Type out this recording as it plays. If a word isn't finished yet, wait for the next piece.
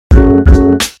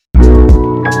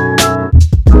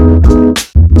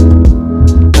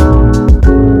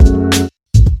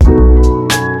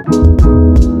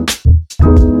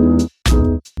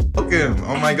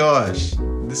gosh,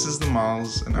 this is the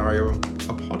Miles and Aria a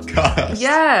podcast.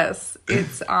 Yes,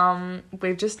 it's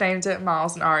we've just named it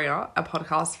Miles and Aria a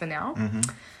podcast for now.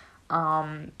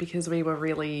 Because we were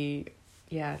really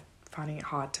finding it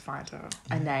hard to find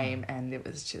a name, and it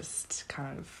was just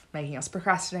kind of making us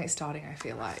procrastinate starting, I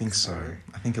feel like. I think so.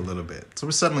 I think a little bit. So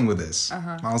we're settling with this.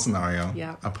 Miles and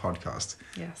Aria, a podcast.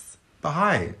 Yes. But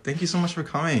hi, thank you so much for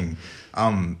coming.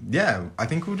 I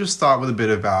think we'll just start with a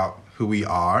bit about who we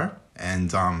are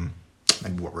and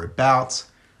maybe what we're about,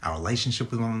 our relationship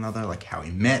with one another, like how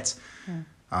we met. Do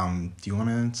you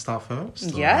want to start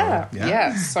first?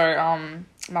 Yeah. So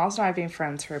Miles and I have been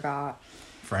friends for about...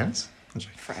 Friends?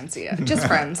 Friends, yeah. Just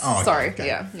friends. Oh, Sorry, okay.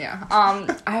 yeah.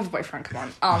 I have a boyfriend,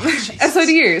 come on. And so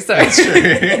do you, so... That's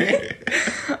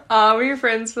true. We were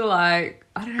friends for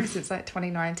since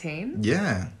 2019.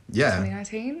 Yeah.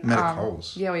 2019. Met at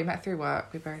Coles. Yeah, we met through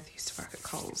work. We both used to work at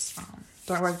Coles.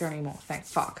 Don't work there anymore, thank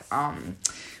fuck.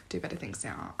 Do better things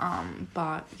now.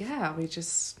 But yeah, we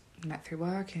just met through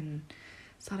work and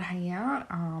started hanging out.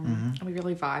 And we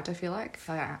really vibed, I feel like.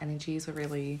 Our energies were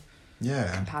really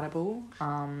compatible.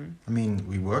 I mean,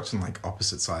 we worked on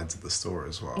opposite sides of the store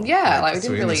as well. Yeah, we so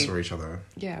didn't really saw each other.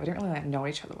 Yeah, we didn't really know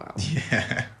each other well.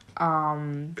 Yeah.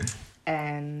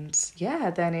 And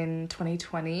then in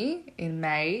 2020, in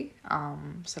May,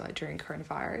 during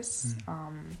coronavirus,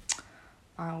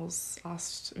 Miles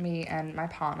asked me and my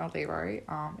partner, Leroy,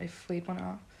 if we'd want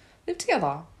to live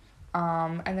together.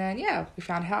 And then, we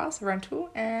found a house, a rental,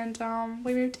 and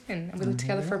we moved in. And we lived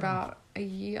together for about a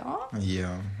year.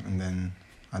 And then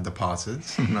I departed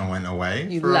and I went away.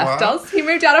 You for a left while. us? You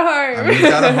moved out of home. I moved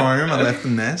out of home, I left the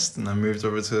nest, and I moved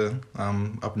over to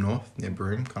up north, near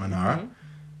Broome, Connemara.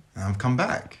 And I've come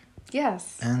back.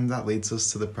 Yes. And that leads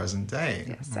us to the present day.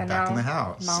 Yes. I'm back in the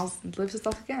house. Miles lives with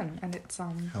us again, and it's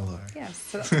Hello. Yes,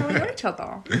 so that's how we know each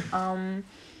other. Now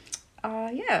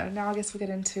I guess we'll get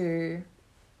into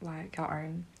our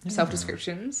own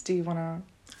self-descriptions. Do you want to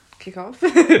kick off?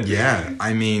 Yeah,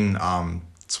 I mean,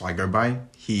 so I go by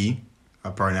he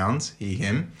pronouns, he,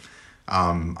 him.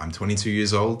 I'm 22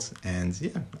 years old, and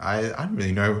I don't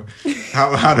really know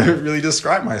how to really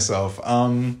describe myself.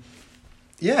 I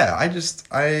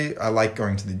like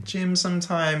going to the gym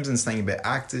sometimes and staying a bit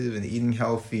active and eating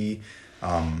healthy.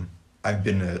 I've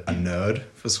been a nerd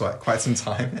for quite some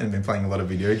time and been playing a lot of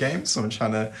video games, so I'm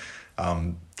trying to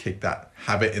kick that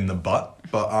habit in the butt.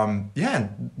 But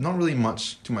not really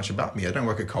too much about me. I don't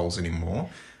work at Coles anymore.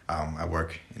 I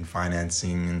work in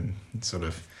financing and sort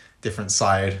of different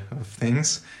side of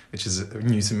things, which is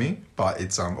new to me, but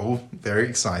it's all very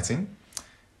exciting.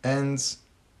 And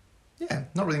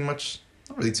not really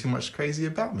too much crazy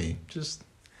about me.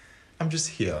 I'm just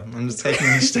here. I'm just taking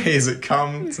each day as it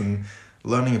comes and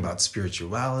learning about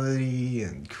spirituality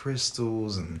and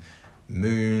crystals and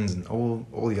moons and all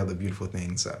the other beautiful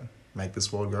things that make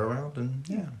this world go around. And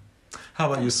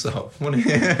how about yourself? What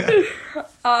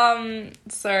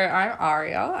So I'm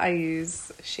Aria. I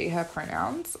use she, her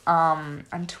pronouns.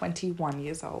 I'm 21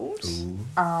 years old. Ooh.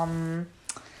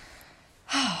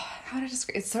 How to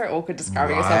describe? It's so awkward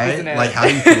describing yourself, isn't it? How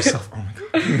do you feel yourself? Oh my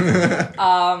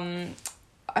god.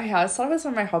 I started with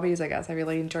some of my hobbies, I guess. I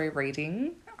really enjoy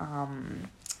reading.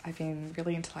 I've been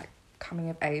really into coming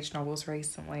of age novels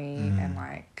recently and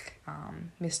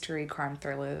mystery crime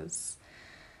thrillers.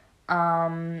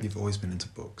 You've always been into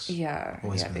books. Yeah.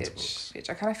 Always been into books. Bitch.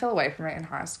 I kind of fell away from it in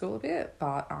high school a bit,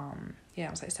 but I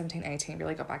was 17, 18,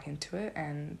 really got back into it,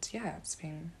 and it's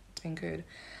been good.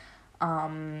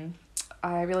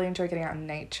 I really enjoy getting out in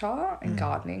nature and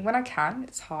gardening when I can.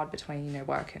 It's hard between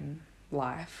work and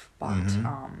life, but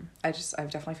I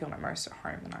definitely feel my most at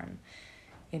home when I'm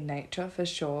in nature for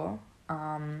sure.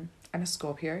 I'm a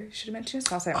Scorpio. Should have mentioned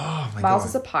his last name. Oh my Miles god.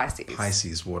 is a Pisces.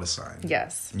 Pisces, water sign.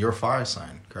 Yes. And you're a fire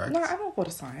sign, correct? No, I'm a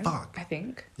water sign. Fuck. I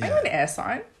think. Yeah. Are you an air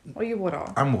sign? Or are you water?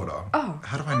 I'm water. Oh.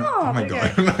 How do I know? Oh my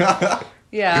okay. god.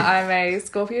 Yeah, I'm a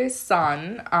Scorpio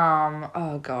sun.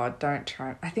 Oh god, don't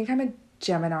try. I think I'm a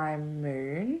Gemini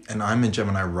moon. And I'm a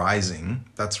Gemini rising.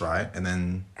 That's right. And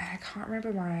then... I can't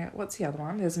remember what's the other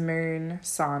one? There's moon,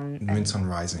 sun, Moon, sun,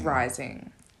 rising.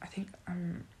 Rising. I think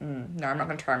no, I'm not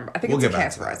going to try and remember. I think We'll it's get back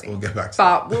Cancer to that. rising. We'll get back to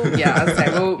that.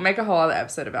 But we'll make a whole other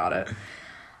episode about it.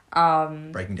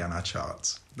 Breaking down our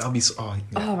charts. That'll be so...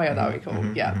 Oh my god, that would be cool.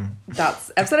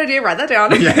 That's episode idea. Write that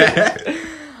down.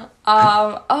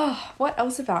 What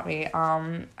else about me?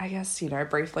 I guess,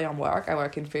 briefly on work. I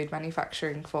work in food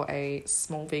manufacturing for a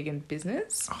small vegan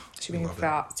business. It's been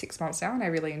about 6 months now, and I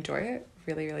really enjoy it.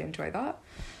 Really, really enjoy that.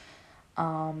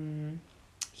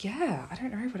 yeah, I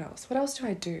don't know what else. What else do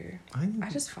I do? I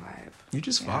just vibe. You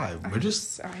just vibe. We're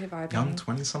just out here vibing. young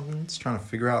 20-somethings trying to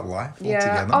figure out life all Yeah.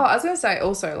 together. Oh, I was going to say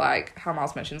also, like, how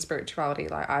Miles mentioned spirituality.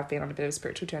 Like, I've been on a bit of a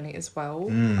spiritual journey as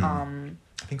well.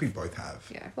 I think we both have.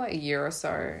 Yeah, for like a year or so.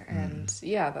 And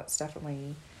yeah, that's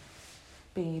definitely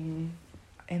been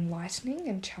enlightening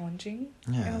and challenging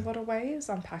in a lot of ways.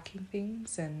 Unpacking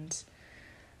things and,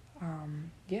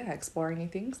 exploring new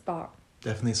things. But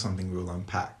definitely something we'll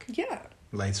unpack. Yeah.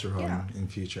 Later on in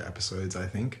future episodes, I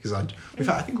think, because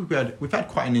we've had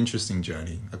quite an interesting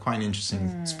journey, quite an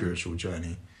interesting spiritual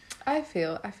journey. I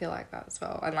feel like that as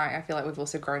well, and like I feel like we've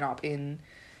also grown up in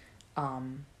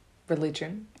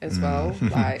religion as well,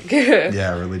 like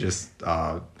religious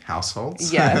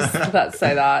households. Yes, let's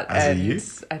say that. As and a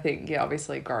youth. I think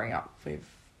obviously growing up, we've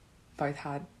both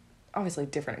had obviously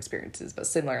different experiences, but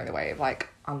similar in the way of like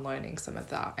unlearning some of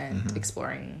that and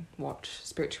exploring what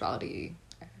spirituality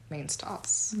means to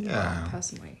us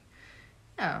personally.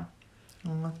 Well,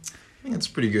 I think it's a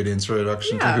pretty good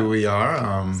introduction to who we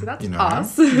are. So that's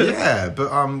us.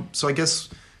 But so I guess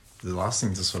the last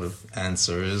thing to sort of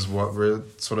answer is what we're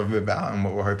sort of about and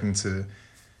what we're hoping to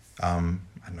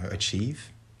achieve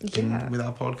with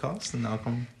our podcast and our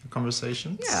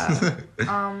conversations.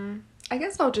 I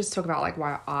guess I'll just talk about like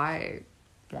why I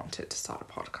wanted to start a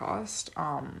podcast.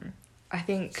 I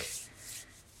think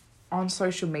on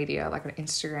social media, like on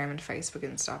Instagram and Facebook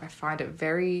and stuff, I find it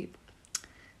very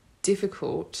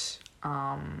difficult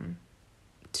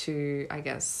to, I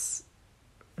guess,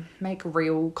 make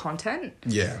real content.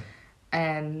 Yeah.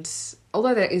 And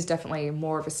although there is definitely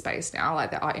more of a space now,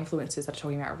 like there are influencers that are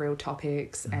talking about real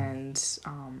topics and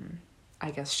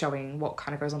I guess showing what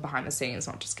kind of goes on behind the scenes,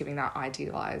 not just giving that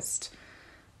idealized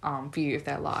view of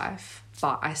their life.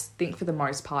 But I think for the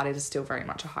most part, it is still very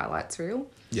much a highlights reel.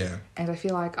 Yeah. And I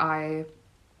feel like I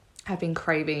have been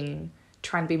craving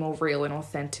trying to be more real and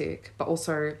authentic, but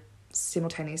also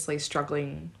simultaneously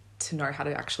struggling to know how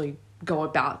to actually go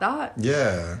about that.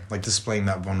 Yeah, like displaying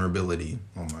that vulnerability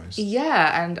almost.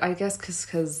 Yeah, and I guess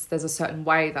because there's a certain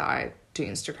way that I do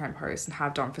Instagram posts and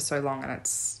have done for so long, and I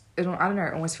don't know,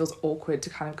 it almost feels awkward to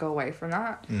kind of go away from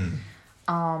that.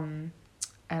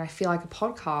 And I feel like a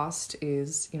podcast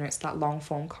is, it's that long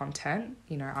form content,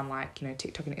 unlike,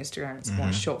 TikTok and Instagram, it's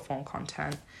more short form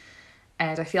content.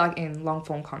 And I feel like in long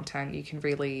form content, you can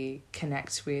really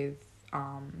connect with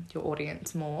your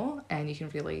audience more, and you can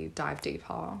really dive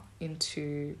deeper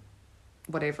into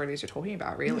whatever it is you're talking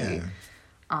about, really.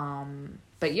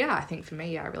 But yeah, I think for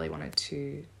me, I really wanted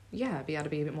to, be able to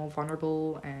be a bit more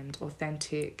vulnerable and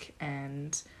authentic,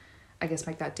 and I guess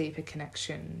make that deeper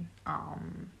connection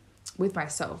with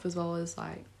myself as well as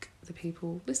like the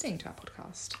people listening to our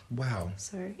podcast. Wow.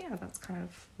 So yeah, that's kind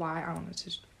of why I wanted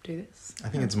to do this. I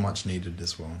think it's much needed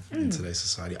as well in today's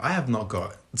society. I have not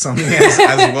got something as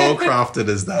well crafted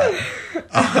as that.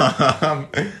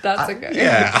 That's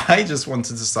okay. I just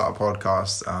wanted to start a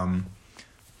podcast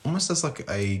almost as like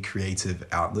a creative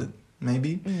outlet,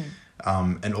 maybe.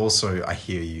 And also I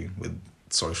hear you with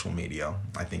social media.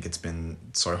 I think it's been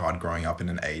so hard growing up in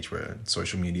an age where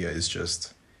social media is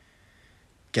just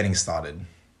getting started.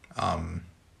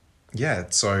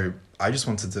 So I just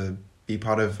wanted to be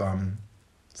part of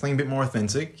something a bit more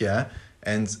authentic,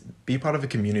 and be part of a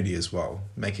community as well,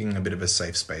 making a bit of a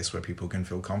safe space where people can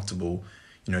feel comfortable,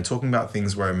 talking about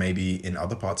things where maybe in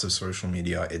other parts of social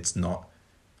media it's not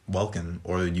welcome,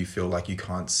 or you feel like you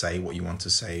can't say what you want to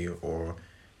say, or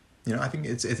I think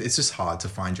it's just hard to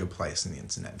find your place in the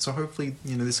internet. So hopefully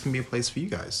this can be a place for you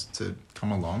guys to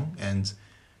come along and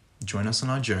join us on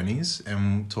our journeys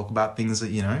and talk about things that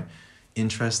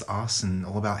interest us, and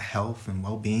all about health and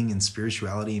well-being and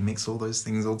spirituality, mix all those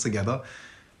things all together.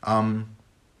 I'm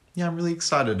really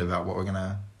excited about what we're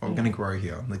gonna grow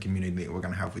here, the community that we're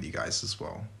gonna have with you guys as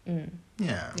well.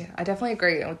 Yeah, I definitely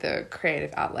agree with the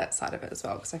creative outlet side of it as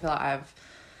well, because I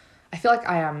feel like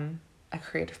I am a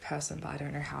creative person, but I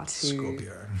don't know how to.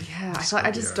 Scorpio. Yeah, I feel like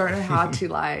I just don't know how to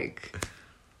like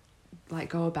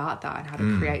go about that and how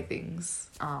to create things.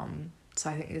 So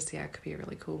I think this could be a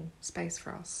really cool space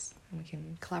for us, and we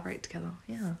can collaborate together.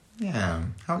 Yeah,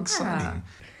 how exciting.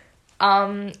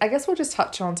 I guess we'll just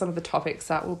touch on some of the topics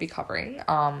that we'll be covering.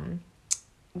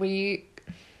 We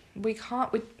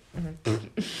can't. Let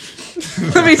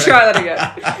me try that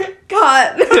again.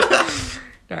 Cut.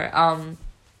 No.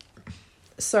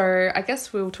 So I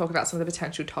guess we'll talk about some of the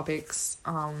potential topics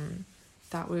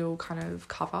that we'll kind of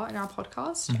cover in our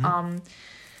podcast.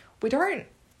 We don't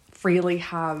really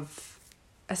have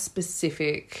a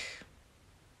specific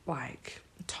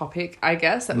topic, I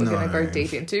guess, that we're No. going to go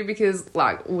deep into, because,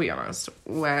 like, we'll be honest,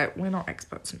 we're not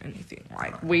experts in anything.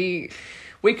 Like, we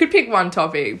could pick one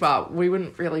topic, but we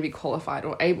wouldn't really be qualified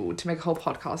or able to make a whole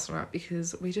podcast on it,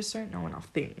 because we just don't know enough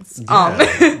things.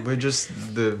 Yeah, we're just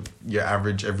your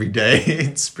average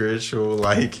everyday spiritual,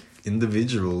 like,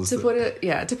 individuals. To put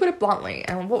it bluntly,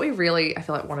 and what we really, I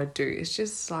feel like, want to do is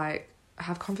just, like,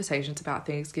 have conversations about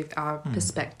things, give our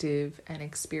perspective and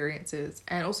experiences,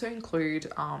 and also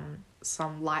include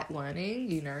some light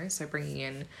learning, you know, so bringing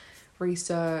in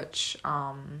research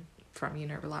from, you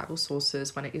know, reliable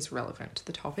sources when it is relevant to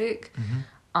the topic.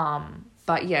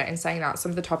 But yeah, in saying that,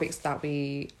 some of the topics that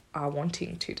we are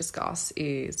wanting to discuss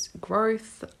is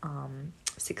growth,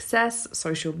 success,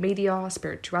 social media,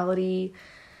 spirituality,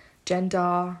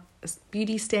 gender,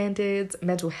 beauty standards,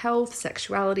 mental health,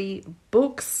 sexuality,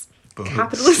 books.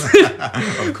 Capitalism.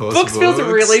 Of course, books feels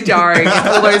really jarring.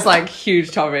 All those, like,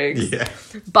 huge topics. Yeah,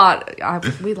 but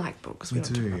we like books. we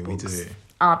do.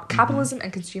 Capitalism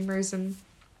and consumerism,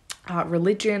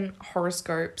 religion,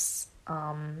 horoscopes,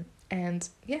 and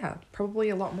yeah, probably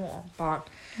a lot more. But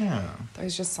Yeah,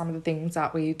 those are just some of the things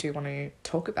that we do want to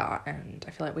talk about, and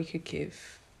I feel like we could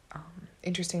give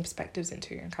interesting perspectives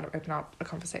into and kind of open up a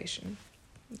conversation.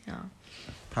 Yeah.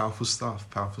 powerful stuff.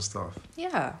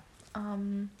 Yeah.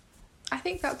 I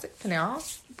think that's it for now.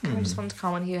 Kind of just wanted to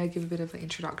come on here, give a bit of an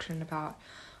introduction about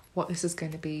what this is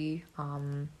going to be.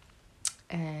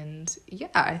 And yeah,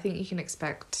 I think you can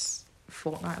expect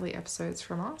fortnightly episodes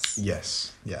from us.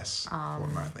 Yes,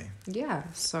 fortnightly. Yeah,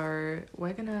 so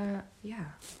we're gonna,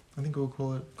 I think we'll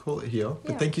call it here.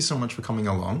 But Yeah. thank you so much for coming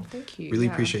along. Thank you. Really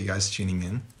yeah. appreciate you guys tuning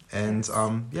in. And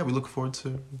Yes. we look forward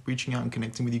to reaching out and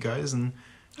connecting with you guys and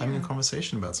having a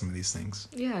conversation about some of these things.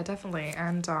 Yeah, definitely.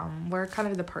 And we're kind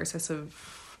of in the process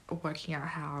of working out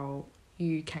how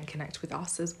you can connect with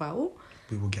us as well.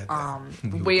 We will get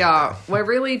there. We're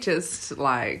really just,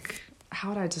 like, how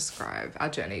would I describe our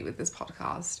journey with this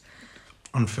podcast?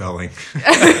 Unfurling.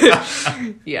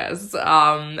 Yes,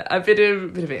 a bit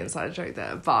of an inside joke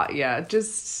there, but yeah,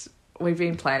 just we've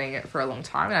been planning it for a long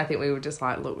time, and I think we were just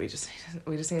like, look, we just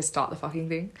need to start the fucking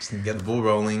thing. Just need to get the ball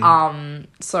rolling.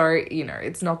 So, you know,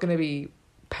 it's not going to be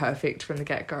perfect from the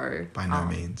get-go. By no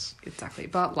means. Exactly,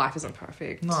 but life isn't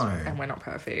perfect. No. And we're not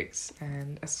perfect,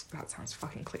 and that sounds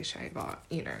fucking cliche, but,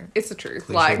 you know, it's the truth.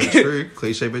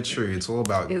 Cliche but true. It's all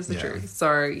about... It's the truth.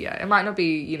 So, yeah, it might not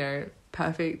be, you know,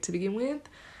 perfect to begin with,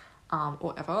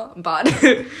 or ever, but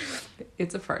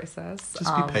it's a process.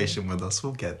 Just be patient with us.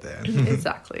 We'll get there.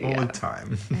 Exactly. All the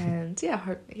time. And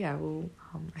we'll,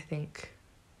 I think,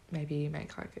 maybe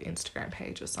make, like, an Instagram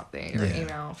page or something, or an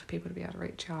email for people to be able to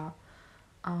reach out.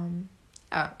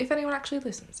 If anyone actually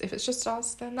listens. If it's just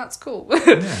us, then that's cool.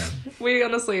 Yeah. We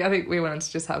honestly, I think we wanted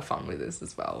to just have fun with this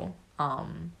as well.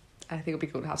 I think it'd be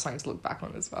cool to have something to look back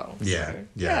on as well. Yeah.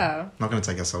 Not going to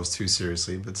take ourselves too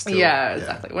seriously, but still. Yeah,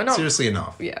 exactly. We're not seriously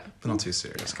enough. Yeah. But not too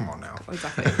serious. Come on now.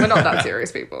 Exactly. We're not that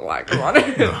serious people. Like, come on.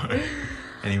 No.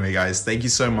 Anyway, guys, thank you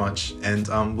so much, and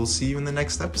we'll see you in the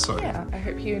next episode. Yeah, I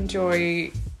hope you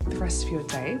enjoy the rest of your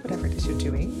day, whatever it is you're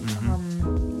doing.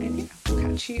 And yeah, we'll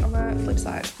catch you on the flip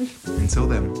side. Until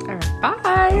then. All right,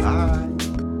 bye. Bye.